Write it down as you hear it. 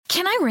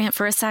Can I rant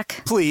for a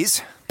sec?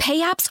 Please.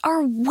 Pay apps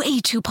are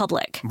way too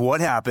public. What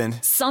happened?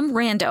 Some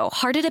rando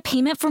hearted a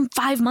payment from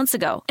 5 months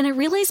ago, and I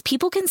realized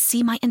people can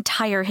see my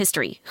entire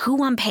history,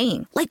 who I'm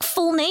paying, like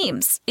full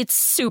names. It's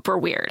super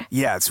weird.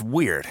 Yeah, it's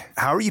weird.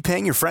 How are you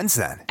paying your friends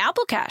then?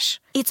 Apple Cash.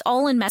 It's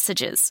all in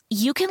messages.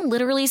 You can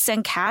literally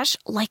send cash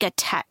like a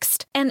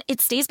text, and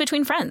it stays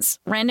between friends.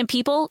 Random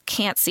people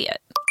can't see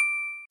it.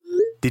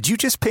 Did you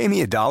just pay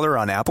me $1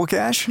 on Apple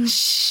Cash?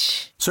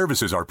 Shh.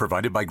 Services are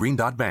provided by Green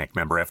Dot Bank,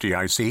 member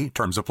FDIC.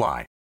 Terms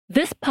apply.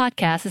 This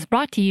podcast is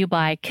brought to you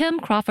by Kim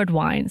Crawford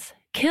Wines.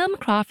 Kim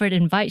Crawford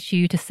invites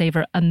you to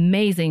savor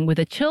amazing with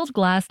a chilled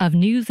glass of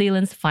New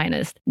Zealand's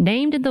finest,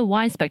 named in the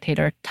Wine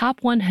Spectator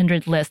Top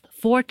 100 list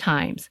 4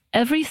 times.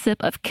 Every sip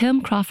of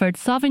Kim Crawford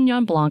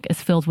Sauvignon Blanc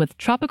is filled with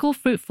tropical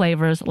fruit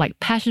flavors like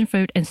passion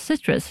fruit and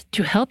citrus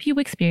to help you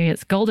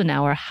experience golden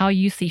hour how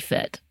you see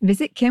fit.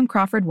 Visit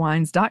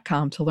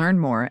KimCrawfordWines.com to learn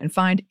more and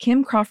find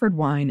Kim Crawford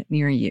wine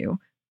near you.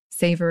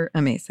 Savor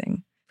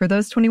amazing. For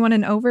those 21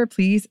 and over,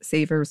 please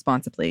savor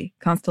responsibly.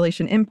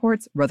 Constellation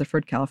Imports,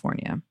 Rutherford,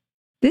 California.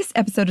 This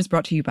episode is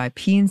brought to you by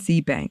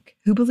PNC Bank,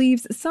 who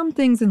believes some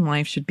things in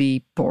life should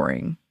be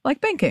boring, like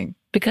banking.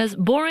 Because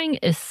boring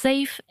is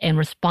safe and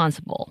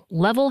responsible,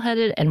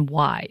 level-headed and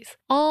wise.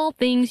 All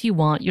things you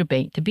want your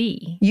bank to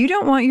be. You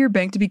don't want your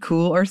bank to be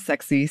cool or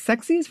sexy.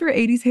 Sexy is for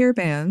 80s hair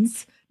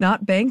bands,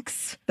 not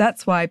banks.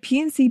 That's why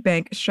PNC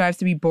Bank strives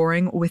to be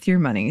boring with your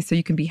money so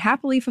you can be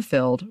happily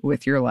fulfilled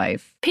with your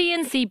life.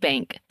 PNC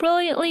Bank,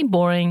 brilliantly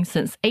boring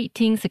since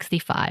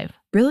 1865.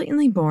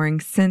 Brilliantly Boring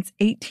Since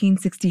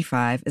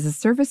 1865 is a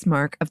service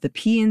mark of the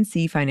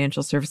PNC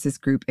Financial Services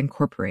Group,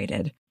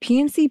 Incorporated.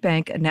 PNC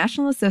Bank, a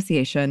National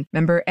Association,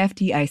 member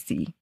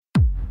FDIC.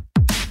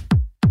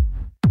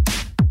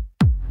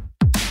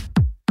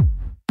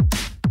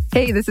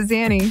 Hey, this is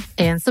Annie.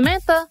 And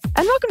Samantha.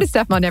 And welcome to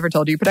Stuff Mom Never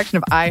Told You, production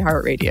of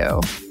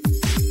iHeartRadio.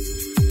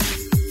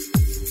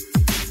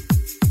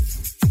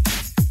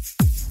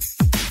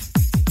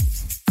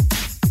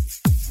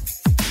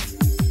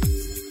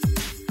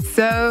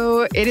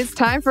 So it is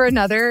time for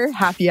another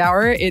happy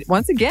hour. It,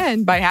 once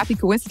again, by happy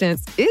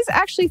coincidence, is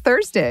actually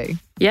Thursday.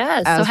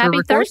 Yes, so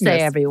happy Thursday,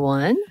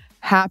 everyone.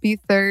 Happy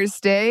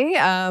Thursday.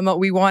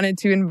 We wanted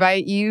to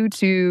invite you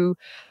to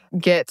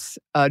get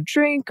a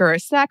drink or a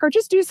snack or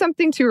just do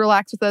something to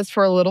relax with us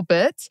for a little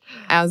bit,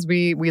 as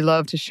we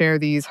love to share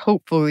these,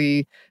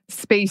 hopefully,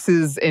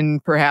 spaces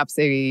in perhaps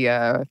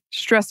a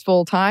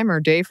stressful time or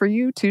day for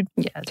you to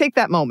take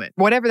that moment,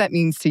 whatever that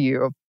means to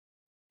you.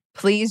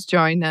 Please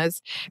join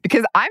us,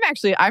 because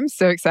I'm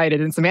so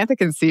excited, and Samantha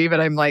can see, but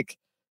I'm like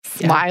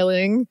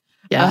smiling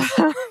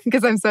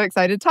because I'm so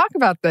excited to talk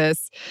about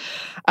this.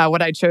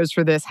 What I chose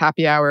for this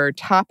happy hour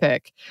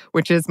topic,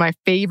 which is my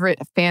favorite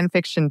fan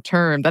fiction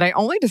term that I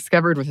only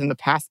discovered within the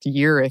past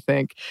year, I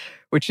think,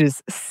 which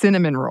is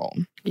cinnamon roll.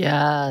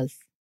 Yes.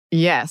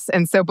 Yes.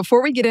 And so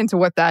before we get into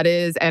what that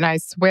is, and I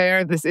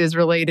swear this is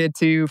related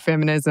to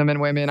feminism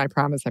and women, I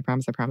promise,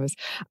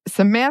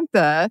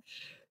 Samantha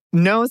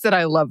knows that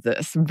I love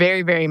this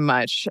very, very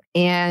much.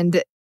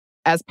 And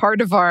as part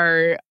of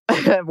our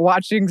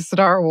watching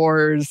Star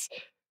Wars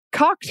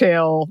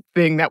cocktail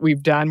thing that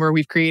we've done, where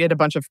we've created a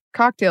bunch of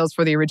cocktails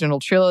for the original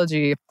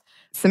trilogy,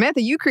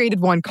 Samantha, you created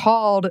one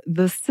called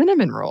the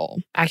cinnamon roll.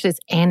 Actually, it's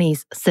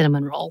Annie's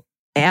cinnamon roll.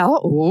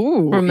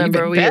 Oh,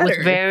 remember, it was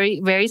very,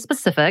 very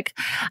specific.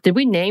 Did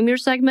we name your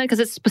segment? Because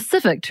it's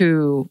specific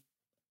to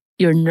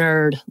your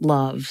nerd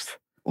loves.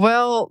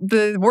 Well,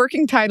 the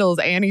working title is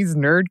Annie's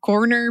Nerd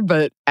Corner,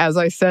 but as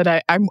I said,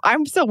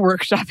 I'm still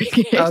workshopping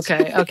it.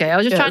 Okay. I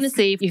was just trying to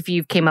see if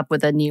you came up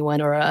with a new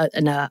one or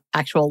an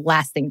actual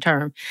lasting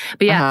term.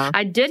 But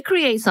I did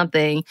create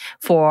something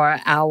for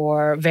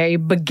our very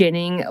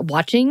beginning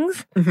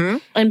watchings. Mm-hmm.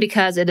 And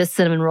because it is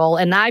cinnamon roll,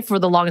 and I, for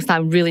the longest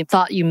time, really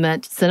thought you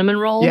meant cinnamon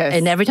roll. Yes.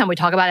 And every time we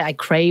talk about it, I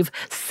crave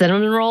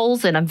cinnamon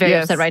rolls. And I'm very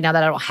upset right now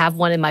that I don't have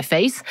one in my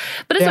face.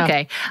 But it's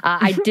okay.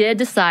 I did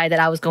decide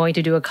that I was going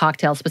to do a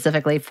cocktail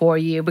specifically for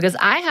you, because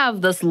I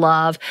have this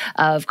love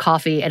of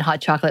coffee and hot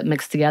chocolate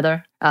mixed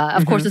together.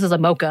 Of course, this is a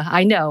mocha.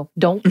 I know.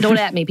 Don't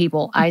at me,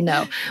 people. I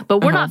know.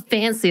 But we're not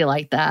fancy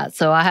like that.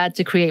 So I had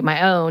to create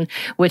my own,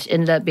 which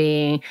ended up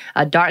being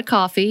a dark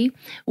coffee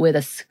with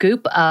a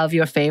scoop of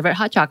your favorite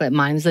hot chocolate.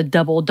 Mine is a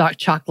double dark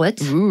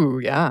chocolate. Ooh,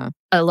 yeah.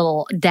 A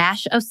little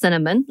dash of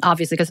cinnamon,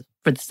 obviously, because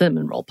for the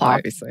cinnamon roll part.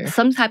 Obviously.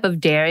 Some type of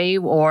dairy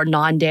or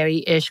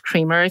non-dairy-ish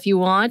creamer if you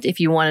want. If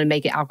you want to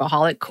make it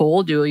alcoholic,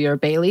 cool, do your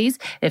Baileys.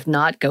 If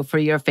not, go for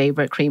your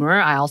favorite creamer.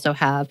 I also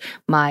have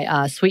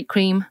my sweet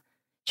cream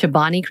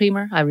Chobani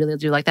creamer. I really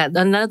do like that.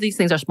 None of these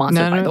things are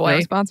sponsored, by the way.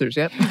 No sponsors,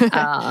 yep.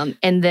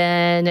 And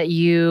then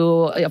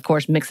you, of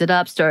course, mix it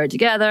up, stir it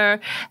together.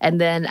 And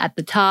then at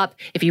the top,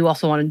 if you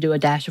also want to do a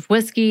dash of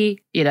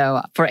whiskey,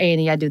 for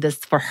Annie, I do this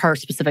for her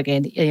specific,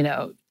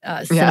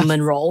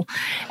 cinnamon roll.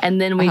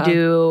 And then we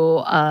do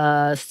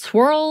a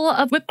swirl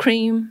of whipped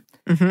cream,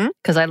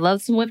 because I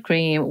love some whipped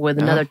cream with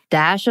another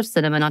dash of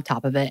cinnamon on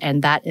top of it.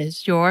 And that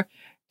is your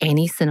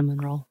Annie cinnamon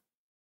roll.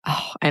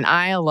 Oh, and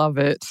I love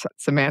it.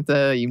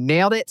 Samantha, you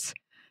nailed it.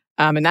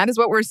 And that is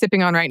what we're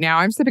sipping on right now.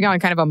 I'm sipping on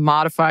kind of a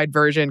modified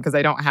version because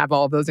I don't have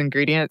all of those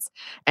ingredients.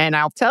 And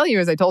I'll tell you,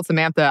 as I told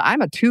Samantha,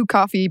 I'm a 2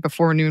 coffee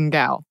before noon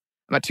gal.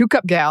 I'm a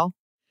 2-cup gal.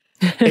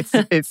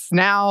 It's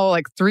now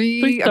like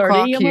 3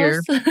 o'clock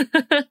here.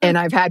 And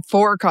I've had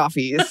 4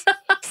 coffees.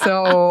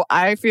 So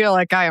I feel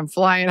like I am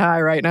flying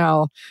high right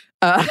now.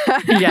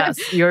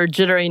 Yes, your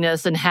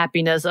jitteriness and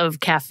happiness of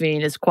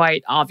caffeine is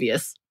quite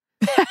obvious.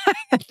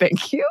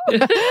 Thank you.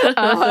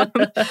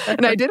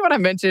 And I did want to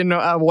mention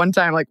one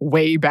time, like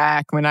way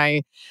back when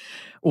I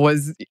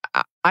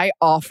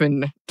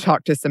often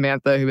talked to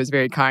Samantha, who was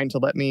very kind to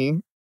let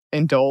me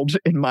indulge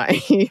in my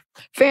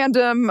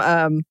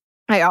fandom.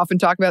 I often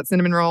talk about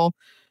cinnamon roll,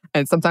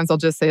 and sometimes I'll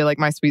just say like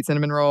my sweet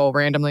cinnamon roll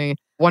randomly.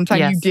 One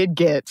time you did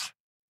get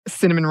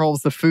cinnamon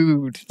rolls, the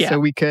food, so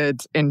we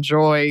could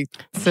enjoy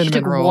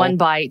cinnamon roll. One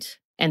bite,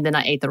 and then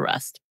I ate the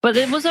rest. But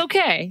it was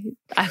okay.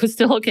 I was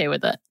still okay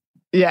with it.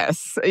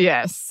 Yes.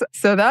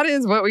 So that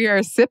is what we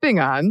are sipping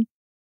on.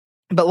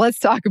 But let's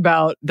talk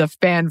about the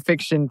fan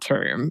fiction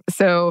term.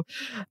 So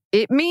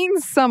it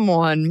means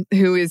someone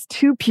who is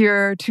too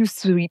pure, too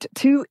sweet,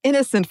 too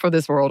innocent for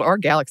this world or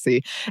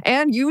galaxy,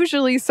 and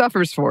usually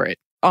suffers for it,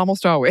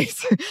 almost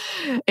always.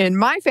 In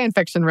my fan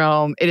fiction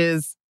realm, it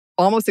is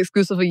almost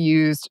exclusively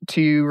used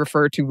to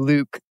refer to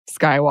Luke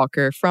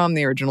Skywalker from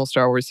the original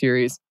Star Wars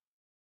series.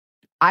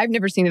 I've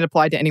never seen it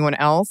applied to anyone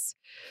else,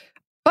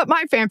 but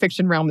my fan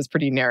fiction realm is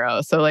pretty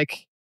narrow. So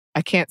like,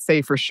 I can't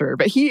say for sure,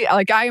 but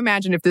I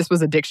imagine if this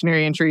was a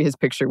dictionary entry, his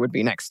picture would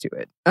be next to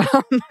it.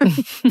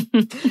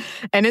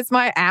 And it's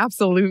my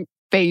absolute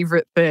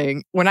favorite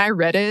thing. When I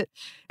read it,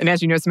 and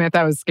as you know, Samantha,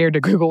 I was scared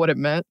to Google what it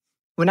meant.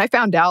 When I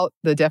found out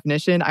the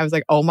definition, I was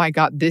like, oh my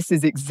God, this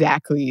is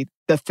exactly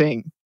the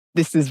thing.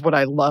 This is what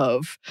I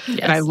love. Yes.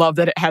 And I love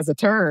that it has a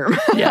term.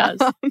 Yes.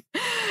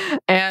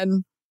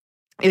 And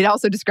it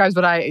also describes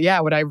what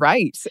I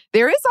write.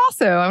 There is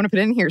also, I want to put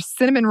in here,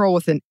 cinnamon roll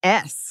with an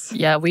S.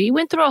 Yeah, we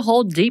went through a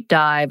whole deep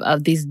dive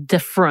of these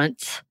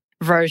different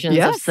versions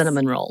of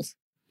cinnamon rolls.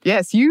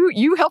 Yes,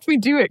 you helped me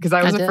do it because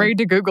I was afraid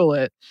to Google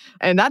it.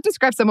 And that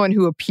describes someone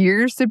who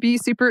appears to be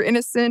super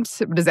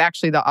innocent, but is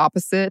actually the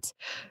opposite.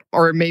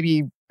 Or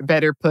maybe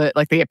better put,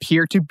 like they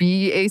appear to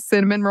be a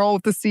cinnamon roll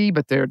with a C,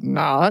 but they're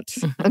not.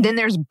 And then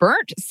there's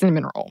burnt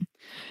cinnamon roll,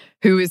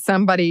 who is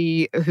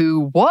somebody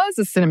who was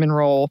a cinnamon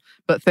roll,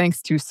 but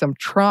thanks to some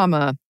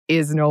trauma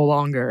is no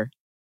longer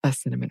a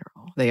cinnamon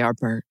roll. They are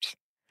burnt.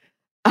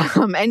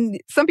 And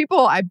some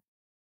people,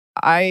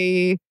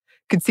 I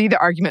could see the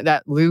argument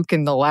that Luke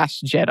in The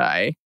Last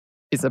Jedi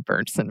is a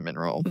burnt cinnamon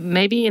roll.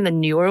 Maybe in the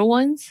newer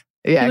ones,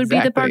 it would be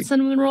the burnt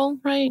cinnamon roll,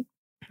 right?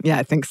 Yeah,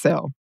 I think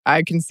so.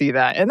 I can see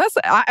that. And that's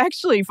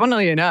actually,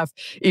 funnily enough,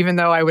 even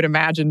though I would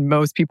imagine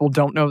most people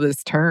don't know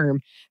this term,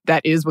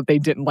 that is what they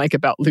didn't like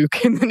about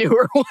Luke in the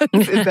newer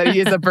ones, is that he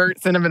is a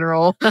burnt cinnamon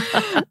roll.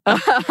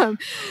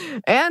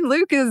 And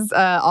Luke is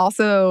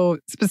also,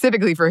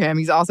 specifically for him,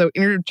 he's also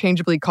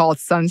interchangeably called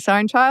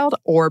Sunshine Child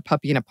or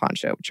Puppy in a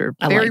Poncho, which are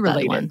very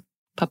related. One.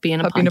 Puppy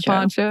in a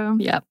Poncho.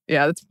 Yep.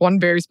 Yeah, that's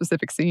one very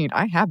specific scene.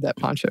 I have that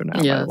poncho now,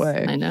 by the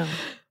way. I know.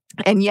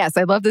 And yes,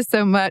 I love this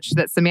so much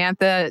that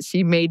Samantha,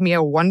 she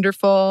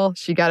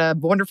got a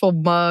wonderful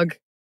mug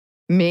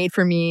made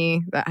for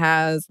me that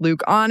has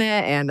Luke on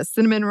it and a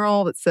cinnamon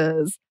roll that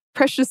says,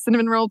 "Precious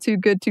cinnamon roll, too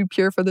good, too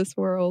pure for this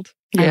world."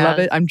 Yeah. I love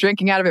it. I'm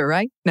drinking out of it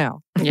right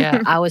now.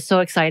 Yeah, I was so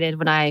excited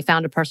when I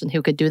found a person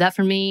who could do that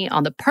for me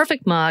on the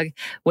perfect mug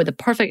with the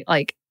perfect,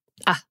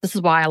 this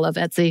is why I love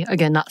Etsy.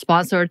 Again, not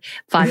sponsored.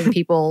 Finding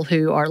people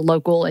who are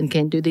local and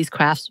can do these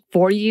crafts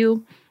for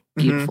you.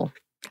 Beautiful. Mm-hmm.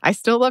 I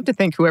still love to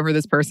think whoever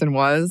this person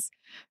was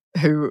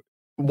who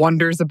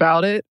wonders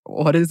about it,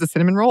 what is a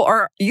cinnamon roll,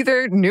 or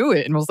either knew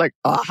it and was like,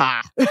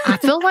 aha. I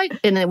feel like,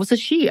 and it was a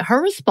she,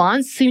 her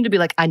response seemed to be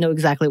like, I know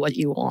exactly what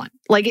you want.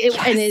 And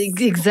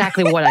it's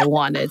exactly what I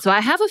wanted. So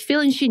I have a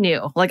feeling she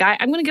knew. I'm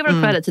going to give her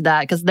credit to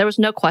that because there was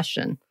no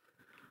question.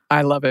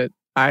 I love it.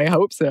 I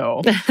hope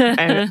so.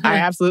 And I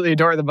absolutely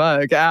adore the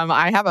mug.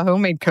 I have a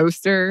homemade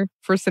coaster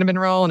for cinnamon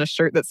roll and a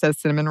shirt that says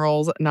cinnamon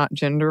rolls, not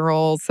gender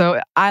rolls.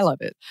 So I love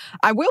it.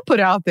 I will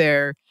put out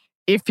there,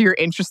 if you're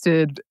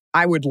interested,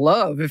 I would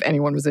love if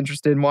anyone was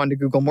interested and wanted to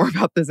Google more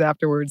about this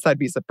afterwards. I'd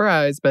be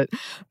surprised. But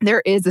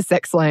there is a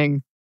sex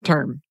slang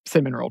term,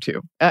 cinnamon roll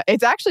too.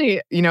 It's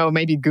actually,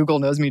 maybe Google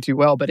knows me too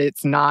well, but it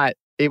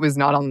was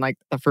not on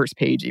the first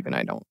page even,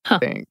 I don't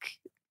think.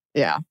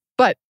 Yeah.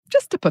 But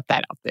just to put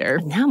that out there.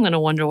 Now I'm going to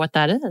wonder what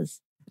that is.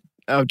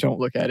 Oh, don't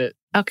look at it.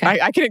 Okay.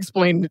 I can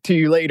explain it to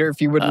you later if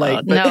you would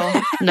like.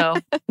 But...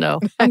 No.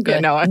 I'm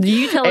good.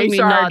 You telling me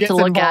not to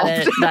look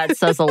at it, that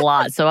says a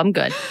lot. So I'm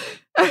good.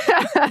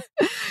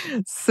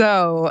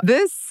 So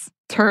this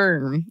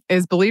term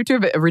is believed to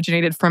have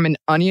originated from an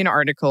Onion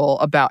article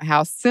about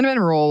how cinnamon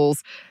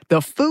rolls,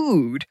 the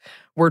food,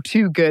 were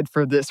too good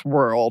for this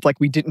world. Like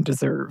we didn't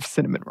deserve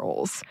cinnamon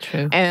rolls.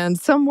 True. And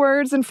some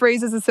words and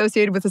phrases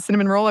associated with a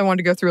cinnamon roll, I wanted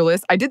to go through a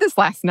list. I did this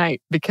last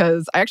night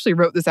because I actually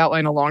wrote this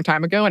outline a long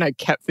time ago and I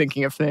kept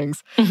thinking of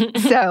things.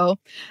 So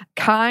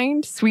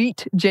kind,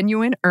 sweet,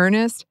 genuine,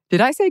 earnest.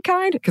 Did I say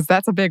kind? Because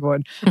that's a big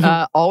one.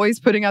 Always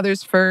putting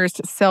others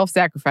first,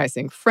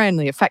 self-sacrificing,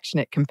 friendly,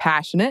 affectionate,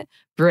 compassionate,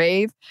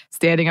 brave,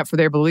 standing up for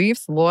their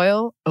beliefs,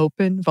 loyal,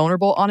 open,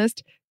 vulnerable,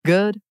 honest,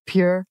 good,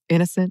 pure,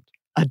 innocent,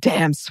 a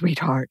damn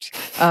sweetheart,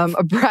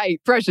 a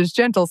bright, precious,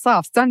 gentle,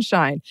 soft,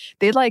 sunshine.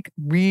 They like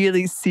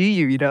really see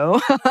you, you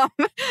know?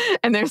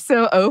 And they're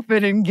so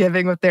open and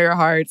giving with their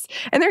hearts.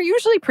 And they're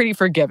usually pretty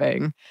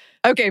forgiving.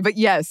 Okay, but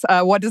yes,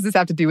 what does this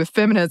have to do with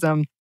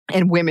feminism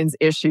and women's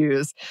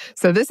issues?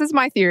 So this is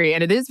my theory,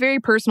 and it is very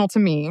personal to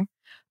me.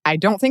 I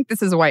don't think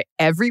this is why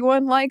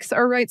everyone likes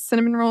or writes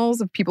cinnamon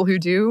rolls of people who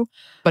do,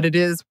 but it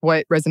is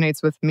what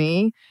resonates with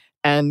me.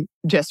 And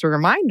just a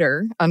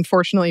reminder,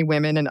 unfortunately,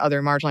 women and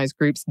other marginalized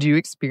groups do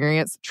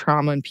experience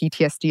trauma and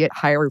PTSD at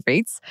higher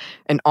rates.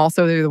 And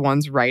also, they're the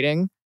ones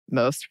writing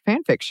most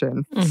fan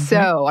fiction.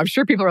 So I'm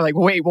sure people are like,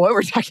 wait, what?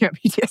 We're talking about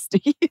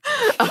PTSD?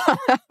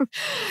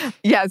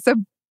 Yeah, so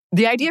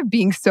the idea of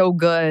being so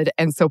good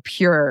and so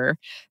pure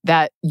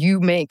that you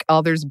make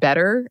others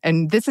better.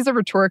 And this is a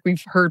rhetoric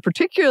we've heard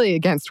particularly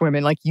against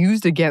women, like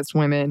used against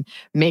women,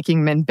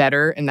 making men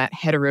better in that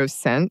hetero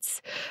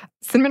sense.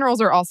 Cinnamon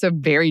rolls are also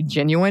very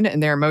genuine in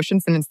their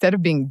emotions. And instead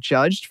of being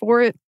judged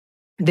for it,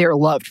 they're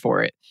loved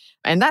for it.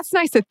 And that's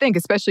nice to think,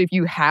 especially if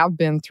you have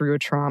been through a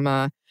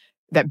trauma,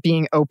 that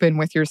being open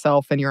with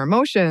yourself and your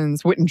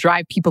emotions wouldn't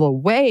drive people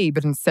away,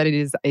 but instead it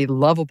is a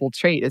lovable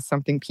trait. It's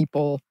something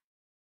people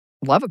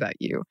love about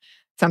you,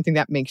 something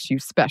that makes you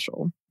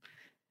special.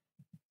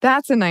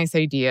 That's a nice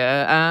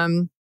idea.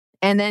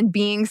 And then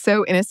being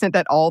so innocent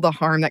that all the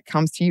harm that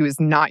comes to you is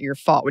not your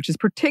fault, which is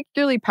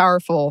particularly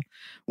powerful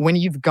when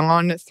you've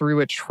gone through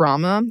a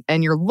trauma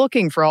and you're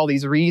looking for all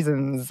these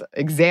reasons,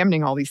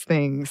 examining all these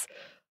things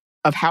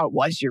of how it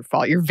was your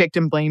fault. You're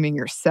victim blaming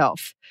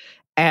yourself.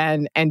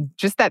 And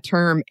just that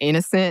term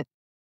innocent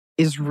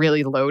is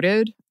really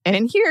loaded. And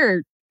in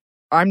here,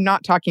 I'm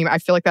not talking about, I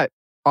feel like that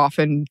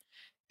often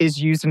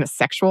is used in a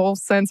sexual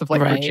sense of like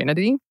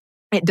virginity.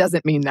 It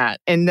doesn't mean that.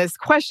 And this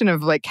question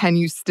of like, can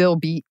you still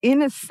be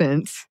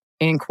innocent,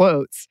 in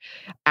quotes,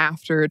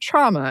 after a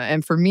trauma?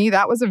 And for me,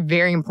 that was a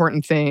very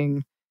important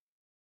thing.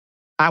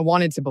 I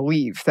wanted to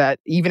believe that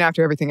even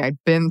after everything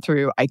I'd been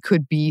through, I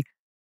could be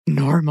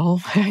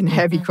normal, in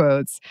heavy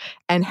quotes,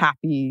 and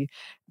happy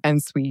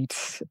and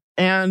sweet.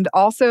 And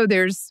also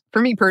there's,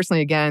 for me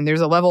personally, again, there's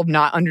a level of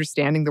not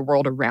understanding the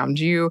world around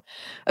you,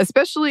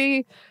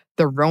 especially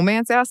the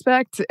romance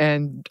aspect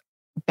and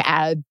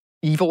bad,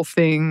 evil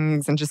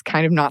things and just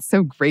kind of not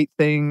so great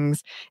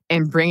things,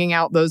 and bringing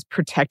out those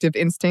protective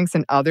instincts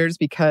in others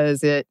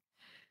because you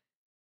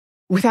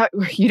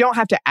don't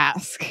have to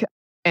ask.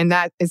 And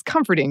that is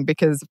comforting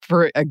because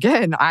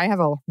I have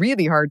a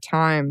really hard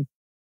time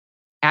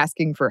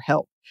asking for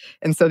help.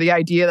 And so the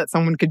idea that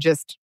someone could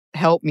just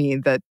help me,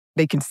 that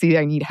they can see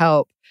I need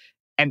help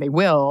and they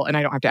will, and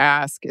I don't have to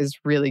ask, is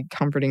really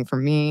comforting for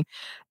me.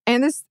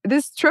 And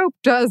this trope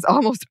does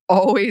almost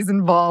always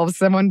involve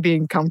someone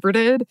being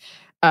comforted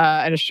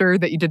and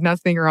assured that you did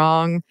nothing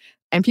wrong,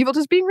 and people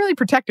just being really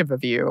protective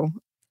of you.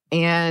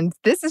 And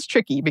this is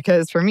tricky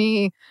because for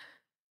me,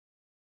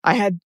 I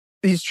had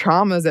these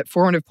traumas at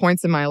formative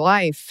points in my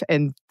life,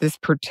 and this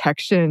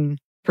protection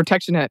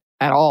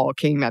at all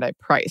came at a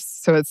price.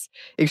 So it's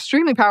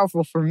extremely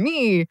powerful for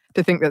me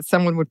to think that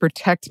someone would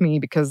protect me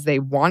because they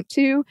want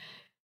to,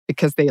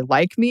 because they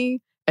like me,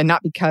 and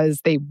not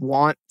because they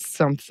want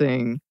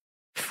something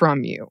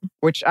from you,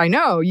 which I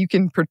know you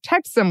can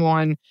protect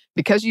someone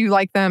because you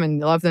like them and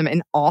love them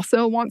and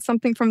also want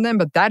something from them.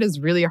 But that is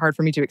really hard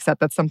for me to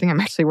accept. That's something I'm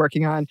actually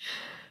working on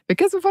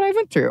because of what I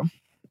went through.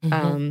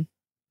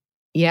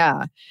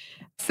 Yeah.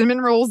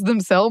 Cinnamon rolls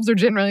themselves are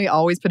generally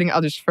always putting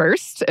others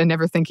first and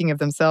never thinking of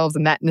themselves.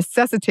 And that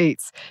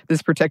necessitates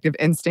this protective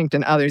instinct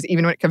in others,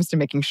 even when it comes to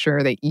making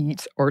sure they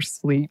eat or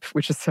sleep,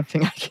 which is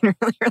something I can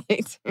really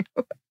relate to.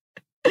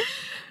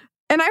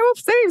 And I will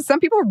say, some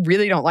people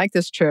really don't like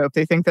this trope.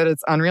 They think that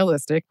it's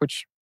unrealistic,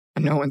 which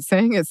no one's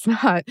saying it's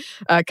not.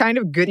 Kind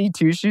of goody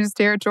two-shoes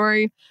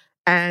territory.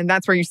 And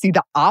that's where you see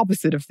the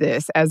opposite of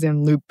this, as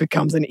in Luke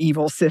becomes an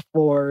evil Sith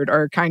Lord,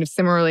 or kind of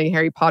similarly,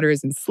 Harry Potter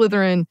is in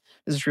Slytherin,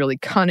 is really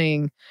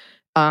cunning.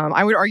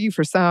 I would argue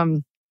for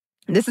some,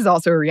 this is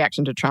also a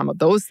reaction to trauma,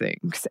 those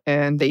things.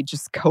 And they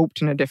just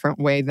coped in a different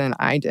way than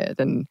I did.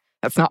 And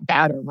that's not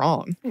bad or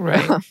wrong.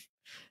 Right.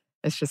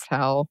 It's just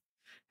how,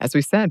 as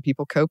we said,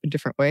 people cope in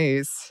different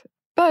ways.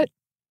 But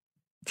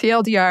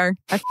TLDR,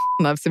 I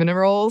love cinnamon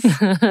rolls.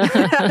 Not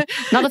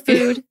the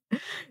food.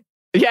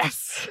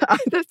 Yes,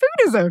 the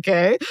food is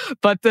okay,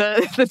 but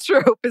the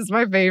trope is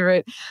my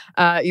favorite,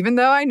 even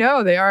though I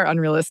know they are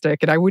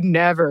unrealistic, and I would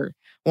never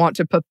want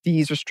to put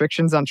these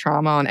restrictions on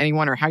trauma on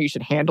anyone or how you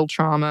should handle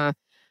trauma.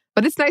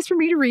 But it's nice for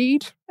me to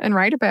read and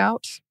write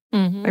about.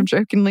 I've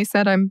jokingly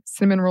said I'm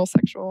cinnamon roll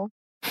sexual.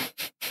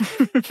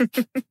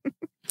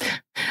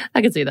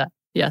 I can see that.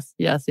 Yes.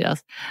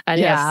 And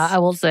yeah, I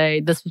will say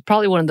this was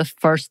probably one of the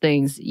first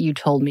things you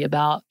told me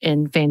about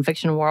in fan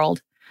fiction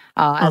world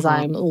as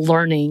I'm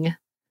learning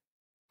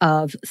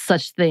of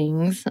such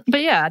things. But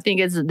yeah, I think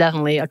it's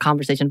definitely a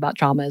conversation about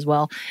trauma as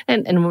well.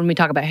 And when we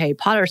talk about Harry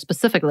Potter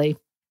specifically,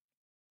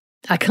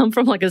 I come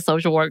from like a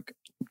social work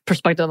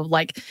perspective of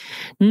like,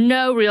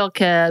 no real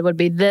kid would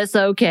be this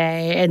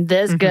okay and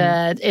this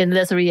good in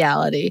this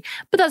reality.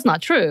 But that's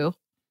not true.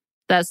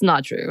 That's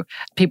not true.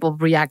 People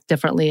react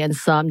differently, and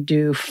some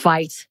do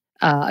fight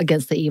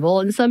against the evil,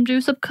 and some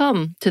do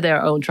succumb to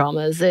their own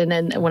traumas.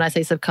 And when I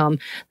say succumb,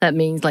 that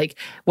means like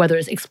whether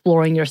it's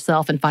exploring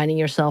yourself and finding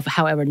yourself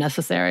however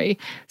necessary.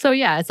 So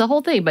yeah, it's a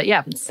whole thing. But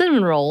yeah,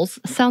 cinnamon rolls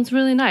sounds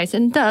really nice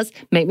and does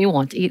make me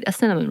want to eat a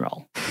cinnamon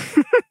roll.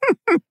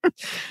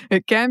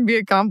 It can be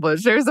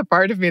accomplished. There's a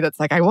part of me that's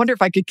like, I wonder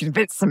if I could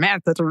convince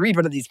Samantha to read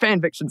one of these fan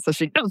fictions so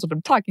she knows what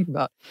I'm talking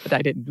about. But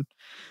I didn't.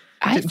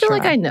 I feel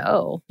like I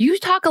know. You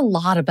talk a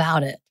lot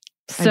about it.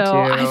 So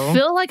I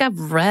feel like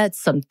I've read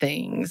some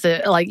things,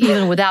 like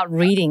even without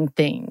reading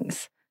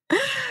things. And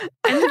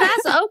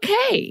that's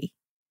okay.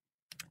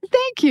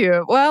 Thank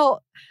you.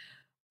 Well,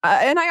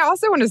 and I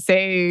also want to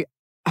say,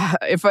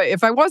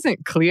 if I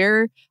wasn't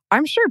clear,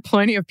 I'm sure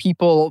plenty of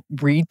people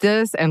read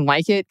this and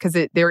like it because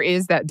there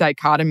is that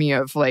dichotomy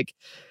of like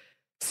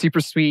super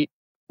sweet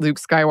Luke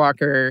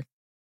Skywalker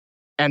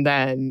and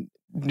then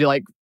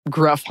like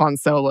gruff Han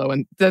Solo.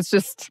 And that's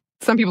just,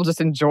 some people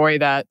just enjoy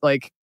that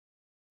like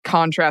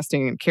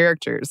contrasting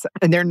characters,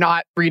 and they're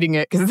not reading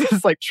it because this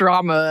is like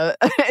trauma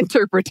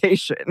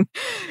interpretation.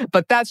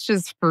 But that's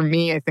just, for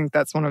me, I think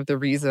that's one of the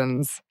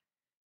reasons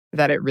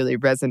that it really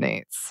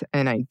resonates.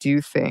 And I do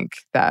think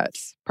that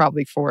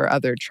probably for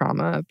other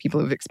trauma,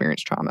 people who've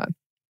experienced trauma,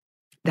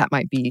 that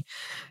might be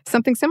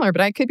something similar.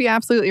 But I could be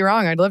absolutely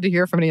wrong. I'd love to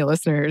hear from any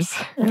listeners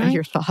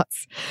your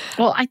thoughts.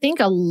 Well, I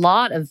think a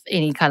lot of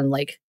any kind of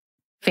like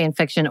fan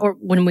fiction, or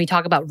when we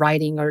talk about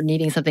writing or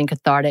needing something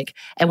cathartic,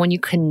 and when you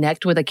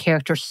connect with a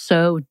character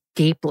so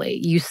deeply,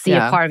 you see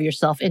a part of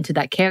yourself into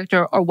that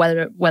character, or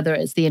whether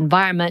it's the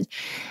environment,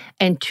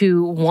 and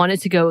to want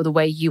it to go the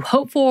way you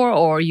hope for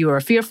or you are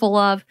fearful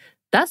of,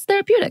 that's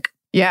therapeutic.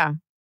 Yeah,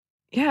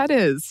 it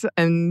is.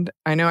 And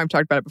I know I've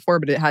talked about it before,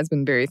 but it has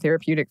been very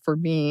therapeutic for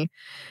me.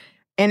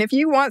 And if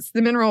you want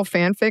the Mineral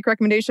fanfic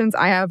recommendations,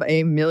 I have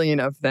a million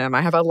of them.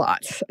 I have a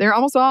lot. They're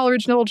almost all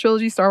original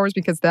trilogy Star Wars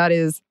because that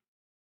is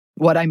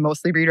what I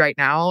mostly read right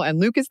now. And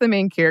Luke is the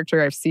main character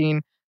I've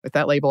seen with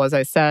that label, as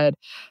I said.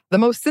 The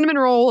most cinnamon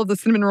roll of the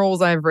cinnamon rolls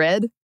I've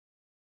read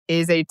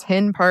is a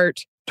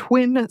 10-part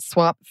twin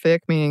swap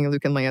fic, meaning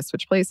Luke and Leia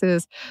switch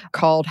places,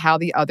 called How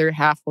the Other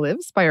Half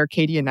Lives by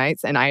Arcadia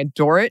Nights. And I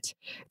adore it.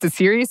 It's a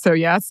series, so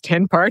yeah, it's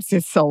 10 parts.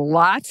 It's a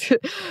lot.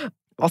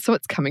 Also,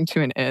 it's coming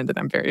to an end, and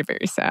I'm very,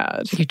 very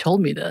sad. You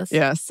told me this.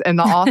 Yes. And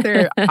the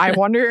author, I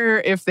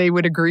wonder if they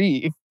would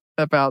agree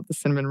about the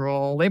cinnamon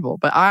roll label,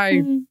 but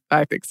I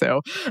think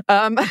so.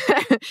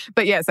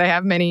 But yes, I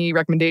have many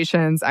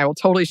recommendations. I will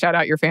totally shout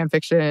out your fan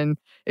fiction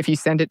if you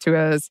send it to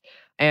us,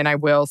 and I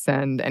will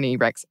send any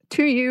recs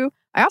to you.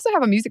 I also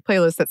have a music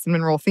playlist that's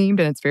cinnamon roll themed,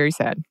 and it's very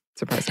sad.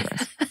 Surprise,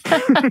 surprise.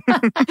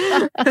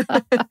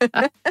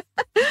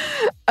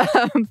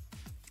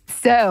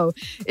 So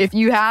if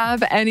you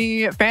have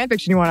any fan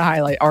fiction you want to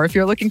highlight, or if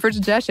you're looking for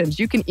suggestions,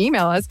 you can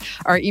email us.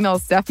 Our email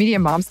is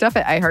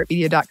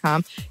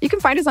stuffmediamomstuff@iheartmedia.com. You can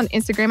find us on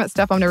Instagram at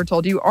Stuff I've Never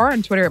Told You, or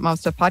on Twitter at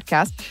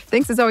momstuffpodcast.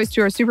 Thanks as always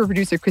to our super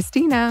producer,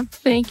 Christina.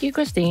 Thank you,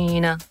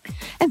 Christina.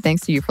 And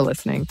thanks to you for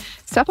listening.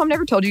 Stuff I've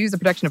Never Told You is a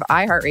production of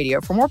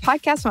iHeartRadio. For more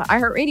podcasts on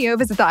iHeartRadio,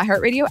 visit the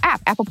iHeartRadio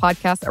app, Apple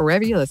Podcasts, or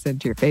wherever you listen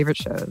to your favorite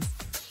shows.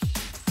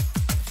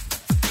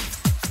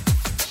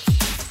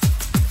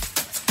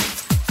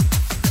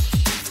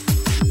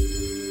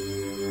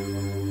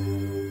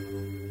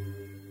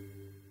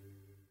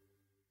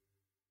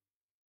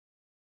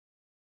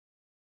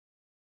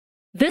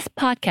 This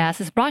podcast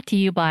is brought to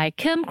you by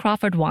Kim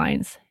Crawford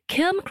Wines.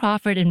 Kim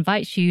Crawford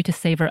invites you to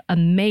savor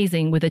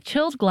amazing with a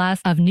chilled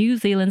glass of New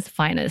Zealand's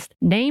finest,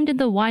 named in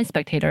the Wine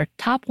Spectator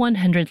Top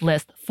 100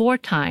 list 4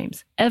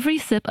 times. Every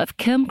sip of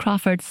Kim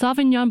Crawford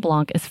Sauvignon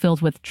Blanc is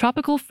filled with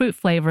tropical fruit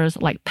flavors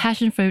like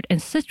passion fruit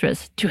and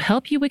citrus to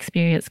help you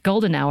experience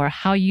golden hour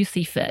how you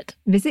see fit.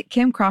 Visit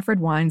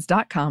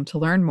KimCrawfordWines.com to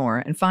learn more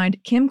and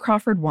find Kim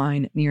Crawford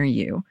wine near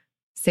you.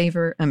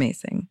 Savor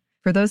amazing.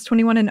 For those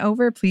 21 and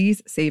over,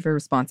 please savor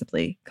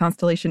responsibly.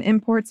 Constellation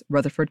Imports,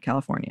 Rutherford,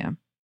 California.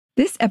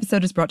 This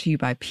episode is brought to you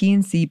by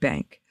PNC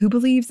Bank, who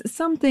believes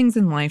some things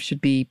in life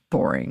should be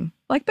boring,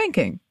 like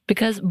banking.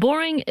 Because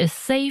boring is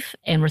safe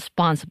and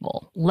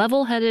responsible,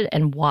 level-headed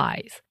and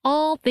wise.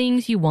 All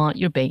things you want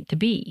your bank to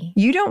be.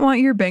 You don't want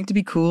your bank to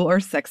be cool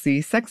or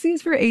sexy. Sexy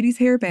is for 80s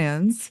hair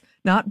bands,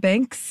 not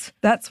banks.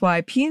 That's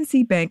why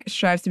PNC Bank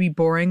strives to be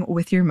boring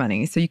with your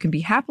money so you can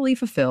be happily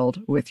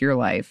fulfilled with your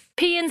life.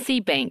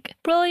 PNC Bank,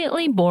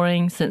 brilliantly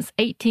boring since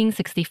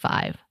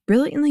 1865.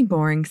 Brilliantly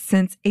Boring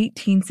Since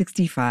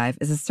 1865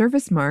 is a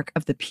service mark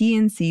of the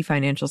PNC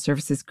Financial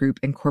Services Group,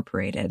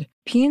 Incorporated.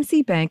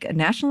 PNC Bank, a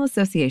National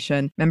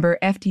Association, member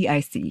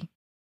FDIC.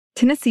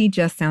 Tennessee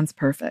just sounds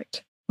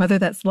perfect. whether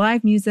that's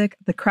live music,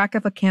 the crack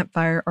of a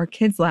campfire, or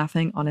kids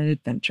laughing on an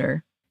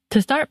adventure.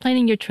 To start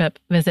planning your trip,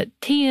 visit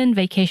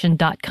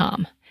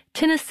tnvacation.com.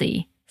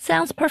 Tennessee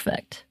sounds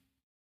perfect.